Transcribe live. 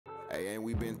Hey, ain't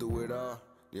we been through it all?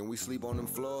 Then we sleep on them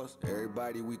floors.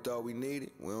 Everybody we thought we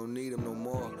needed, we don't need them no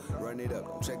more. Run it up,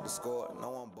 don't check the score. No,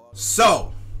 I'm boss.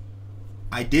 So,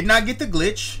 I did not get the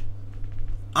glitch.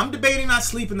 I'm debating not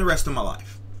sleeping the rest of my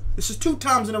life. This is 2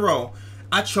 times in a row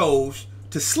I chose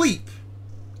to sleep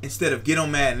instead of get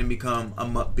on Madden and become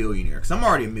a billionaire. Because I'm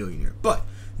already a millionaire. But,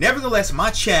 nevertheless, my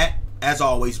chat, as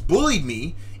always, bullied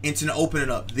me into opening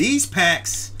up these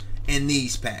packs and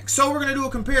these packs. So we're going to do a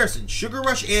comparison. Sugar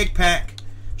Rush Egg Pack,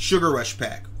 Sugar Rush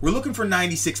Pack. We're looking for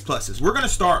 96 pluses. We're going to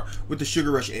start with the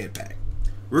Sugar Rush Egg Pack.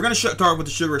 We're going to start with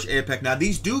the Sugar Rush Egg Pack. Now,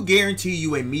 these do guarantee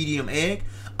you a medium egg.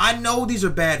 I know these are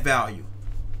bad value.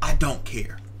 I don't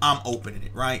care. I'm opening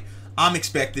it, right? I'm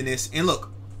expecting this. And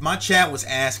look, my chat was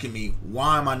asking me,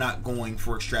 why am I not going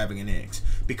for extravagant eggs?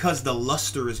 Because the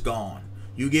luster is gone.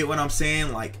 You get what I'm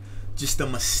saying? Like, just the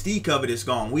mystique of it is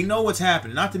gone. We know what's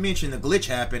happening. Not to mention the glitch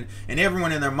happened and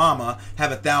everyone and their mama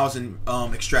have 1,000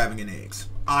 extravagant eggs.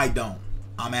 I don't.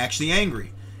 I'm actually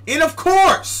angry. And of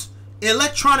course,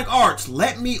 Electronic Arts,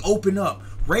 let me open up.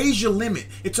 Raise your limit.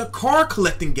 It's a card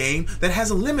collecting game that has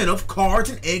a limit of cards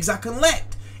and eggs I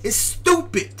collect. It's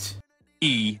stupid.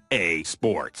 EA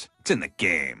Sports. It's in the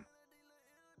game.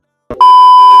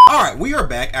 Alright, we are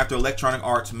back after Electronic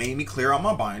Arts made me clear out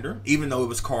my binder, even though it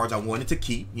was cards I wanted to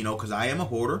keep, you know, because I am a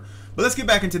hoarder. But let's get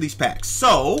back into these packs.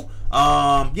 So,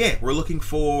 yeah, we're looking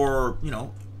for, you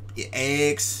know,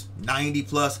 eggs, 90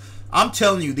 plus. I'm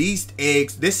telling you, these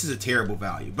eggs, this is a terrible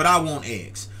value, but I want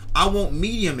eggs. I want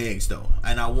medium eggs, though,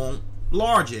 and I want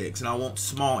large eggs, and I want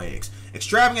small eggs.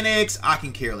 Extravagant eggs, I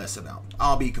can care less about.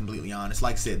 I'll be completely honest.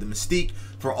 Like I said, the mystique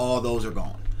for all those are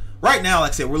gone. Right now, like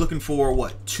I said, we're looking for,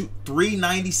 what, 3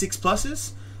 96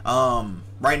 pluses?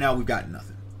 Right now, we've got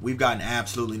nothing. We've gotten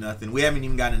absolutely nothing. We haven't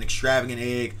even gotten an extravagant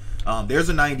egg. There's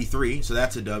a 93, so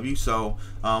that's a W. So,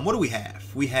 what do we have?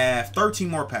 We have 13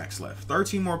 more packs left.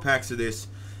 13 more packs of this,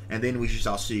 and then we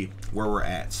shall see where we're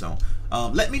at. So,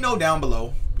 let me know down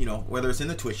below, you know, whether it's in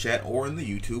the Twitch chat or in the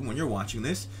YouTube when you're watching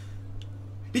this.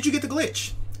 Did you get the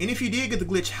glitch? And if you did get the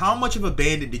glitch, how much of a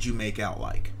bandit did you make out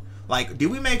like? Like, did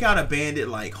we make out a bandit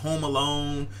like Home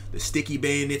Alone, the Sticky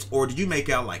Bandits, or did you make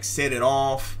out like Set It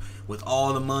Off with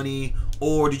all the money,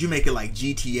 or did you make it like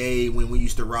GTA when we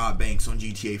used to rob banks on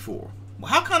GTA 4?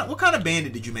 Well, what kind of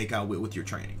bandit did you make out with your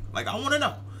training? Like, I want to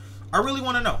know. I really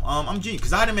want to know. I'm genius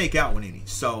because I didn't make out with any,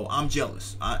 so I'm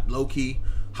jealous. Low key,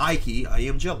 high key, I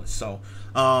am jealous. So,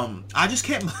 I just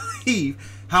can't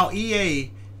believe how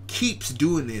EA keeps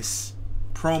doing this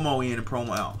promo in and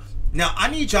promo out. Now, I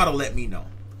need y'all to let me know.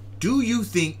 Do you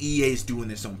think EA is doing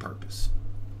this on purpose?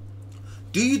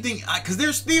 Do you think, because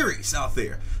there's theories out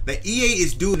there that EA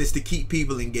is doing this to keep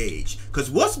people engaged. Because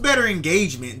what's better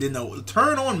engagement than to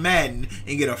turn on Madden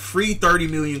and get a free 30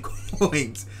 million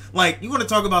coins? Like, you want to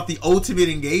talk about the ultimate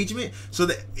engagement? So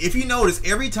that if you notice,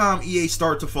 every time EA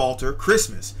starts to falter,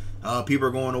 Christmas, people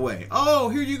are going away. Oh,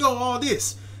 here you go, all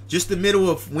this. Just the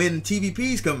middle of when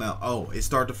TVPs come out. Oh, it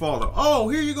start to falter. Oh,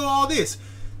 here you go, all this.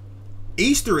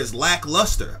 Easter is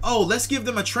lackluster. Oh, let's give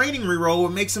them a training reroll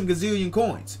and make some gazillion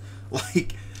coins.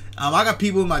 Like, I got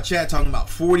people in my chat talking about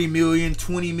 40 million,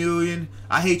 20 million.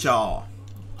 I hate y'all.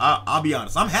 I'll be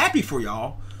honest. I'm happy for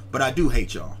y'all, but I do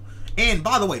hate y'all. And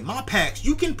by the way, my packs,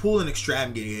 you can pull an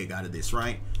extravagant egg out of this,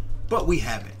 right? But we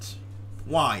haven't.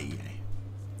 Why, EA?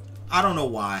 I don't know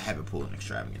why I haven't pulled an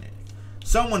extravagant egg.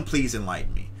 Someone please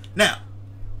enlighten me. Now,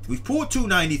 we've pulled 2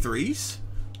 93s.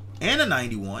 And a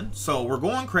 91, so we're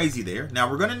going crazy there. Now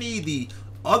we're gonna need the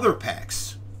other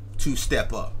packs to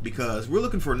step up because we're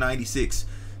looking for 96,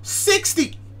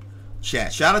 60.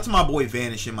 Chat, shout out to my boy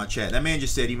Vanish in my chat. That man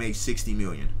just said he made 60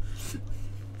 million.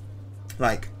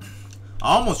 Like,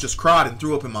 I almost just cried and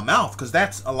threw up in my mouth because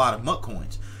that's a lot of MUT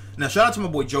coins. Now shout out to my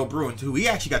boy Joe Bruin too. He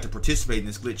actually got to participate in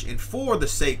this glitch, and for the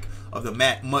sake of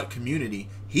the MUT community,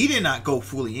 he did not go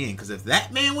fully in because if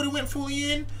that man would have went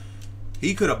fully in,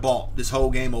 he could have bought this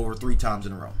whole game over 3 times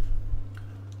in a row.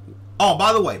 Oh,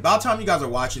 by the way, by the time you guys are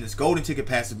watching this, Golden Ticket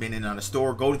Packs have been in on the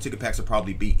store. Golden Ticket Packs will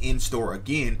probably be in store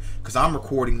again because I'm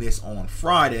recording this on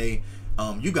Friday.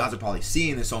 You guys are probably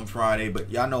seeing this on Friday, but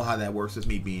y'all know how that works with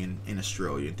me being in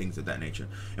Australia and things of that nature.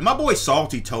 And my boy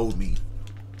Salty told me,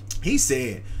 he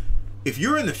said, if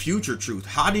you're in the future, Truth,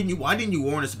 why didn't you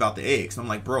warn us about the eggs? I'm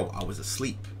like, bro, I was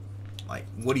asleep. Like,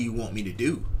 what do you want me to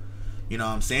do? You know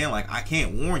what I'm saying? Like, I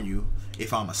can't warn you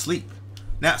if I'm asleep.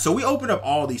 Now, so we opened up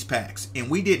all these packs and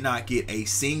we did not get a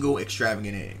single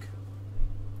extravagant egg.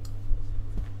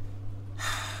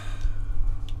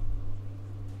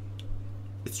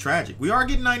 It's tragic. We are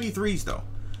getting 93s though,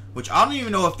 which I don't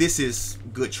even know if this is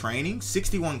good training.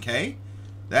 61K,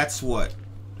 that's what,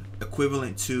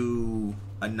 equivalent to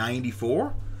a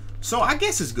 94. So I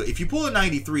guess it's good. If you pull a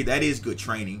 93, that is good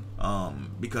training,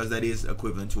 because that is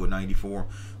equivalent to a 94.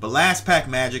 But last pack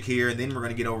magic here, and then we're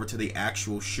going to get over to the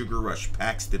actual Sugar Rush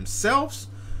packs themselves.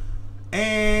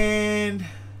 And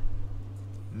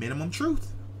minimum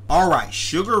truth. Alright,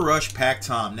 Sugar Rush pack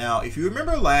time. Now, if you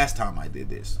remember last time I did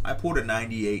this, I pulled a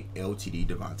 98 LTD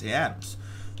Davante Adams.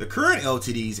 The current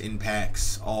LTDs in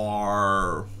packs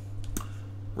are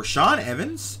Rashaan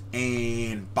Evans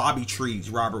and Bobby Trees,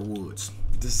 Robert Woods.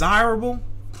 Desirable?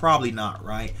 Probably not,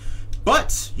 right?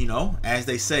 But, you know, as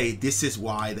they say, this is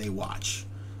why they watch.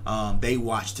 They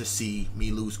watch to see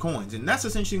me lose coins. And that's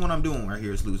essentially what I'm doing right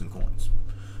here, is losing coins.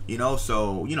 You know,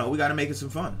 so, you know, we got to make it some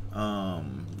fun.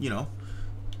 You know,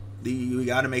 we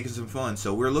got to make it some fun.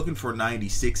 So we're looking for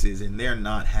 96s, and they're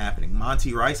not happening.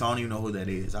 Monty Rice, I don't even know who that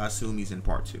is. I assume he's in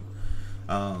part 2.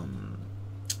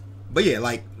 But yeah,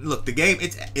 like, look, the game,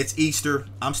 it's Easter.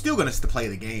 I'm still going to play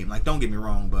the game. Like, don't get me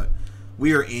wrong, but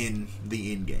we are in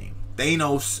the end game.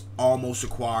 Thanos almost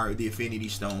acquired the Infinity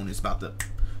Stone. It's about to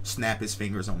snap his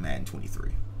fingers on Madden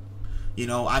 23. You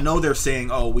know, I know they're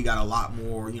saying, oh, we got a lot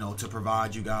more, you know, to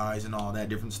provide you guys and all that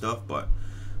different stuff. But,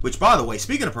 which, by the way,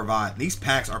 speaking of provide, these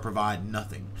packs are providing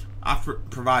nothing. I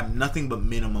provide nothing but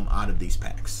minimum out of these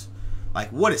packs. Like,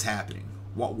 what is happening?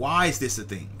 Why is this a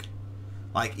thing?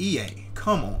 Like, EA,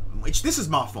 come on. Which, this is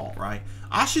my fault, right?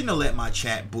 I shouldn't have let my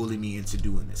chat bully me into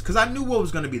doing this, because I knew what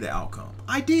was going to be the outcome.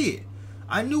 I did.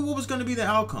 I knew what was going to be the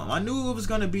outcome. I knew it was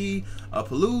going to be a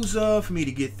palooza for me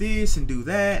to get this and do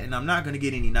that, and I'm not going to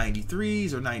get any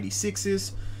 93s or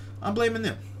 96s. I'm blaming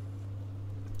them.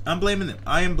 I'm blaming them.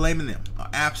 I am blaming them. I'm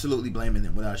absolutely blaming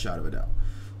them without a shadow of a doubt.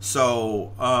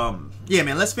 So, yeah,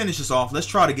 man, let's finish this off. Let's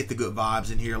try to get the good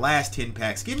vibes in here. Last 10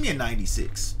 packs. Give me a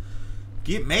 96.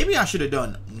 Maybe I should have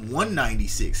done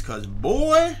 196, because,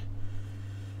 boy,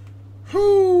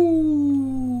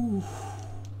 whoo,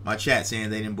 my chat saying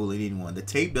they didn't bully anyone. The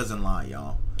tape doesn't lie,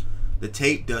 y'all. The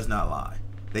tape does not lie.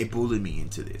 They bullied me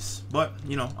into this. But,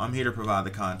 you know, I'm here to provide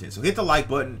the content. So hit the like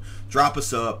button, drop a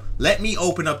sub. Let me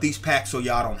open up these packs so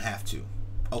y'all don't have to.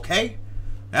 Okay?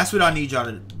 That's what I need y'all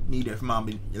to need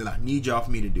y'all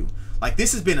for me to do. Like,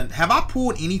 this has been have I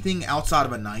pulled anything outside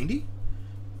of a 90?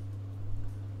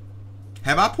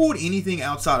 Have I pulled anything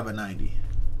outside of a 90?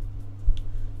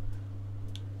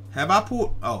 Have I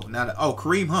pulled... Oh,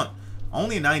 Kareem Hunt.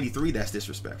 Only a 93. That's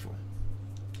disrespectful.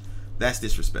 That's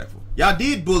disrespectful. Y'all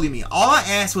did bully me. All I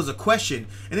asked was a question,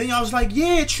 and then y'all was like,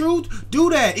 yeah, truth,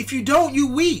 do that. If you don't, you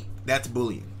weak. That's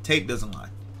bullying. Tape doesn't lie.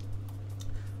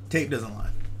 Tape doesn't lie.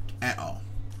 At all.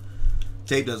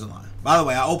 Tape doesn't lie. By the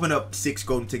way, I opened up 6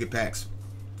 golden ticket packs.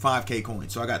 5K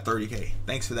coins. So I got 30K.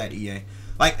 Thanks for that, EA.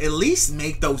 Like, at least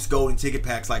make those golden ticket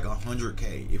packs like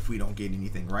 100K if we don't get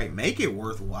anything, right? Make it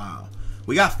worthwhile.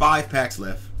 We got 5 packs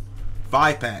left.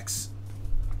 5 packs.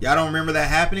 Y'all don't remember that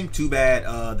happening? Too bad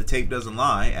the tape doesn't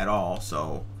lie at all.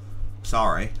 So,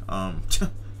 sorry.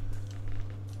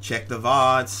 Check the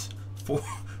VODs.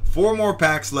 4 more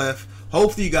packs left.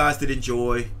 Hopefully you guys did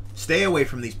enjoy. Stay away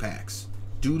from these packs.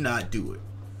 Do not do it.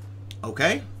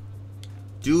 Okay?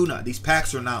 Do not. These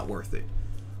packs are not worth it.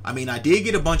 I mean, I did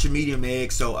get a bunch of medium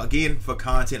eggs, so again, for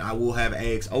content, I will have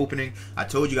eggs opening. I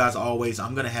told you guys always,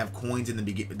 I'm going to have coins in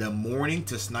the morning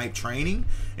to snipe training,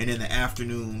 and in the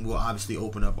afternoon, we'll obviously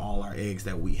open up all our eggs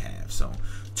that we have. So,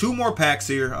 2 more packs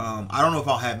here. I don't know if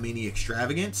I'll have many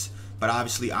extravagance, but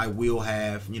obviously I will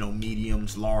have, you know,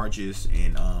 mediums, larges,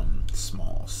 and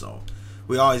smalls. So,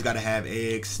 we always got to have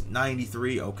eggs.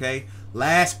 93, okay.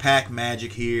 Last pack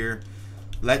magic here.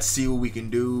 Let's see what we can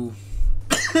do.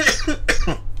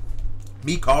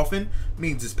 Me coughing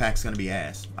means this pack's going to be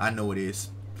ass. I know it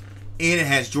is. And it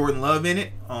has Jordan Love in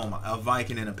it. A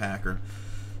Viking and a Packer.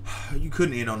 You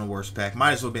couldn't end on the worst pack.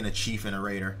 Might as well have been a Chief and a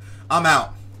Raider. I'm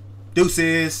out.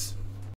 Deuces.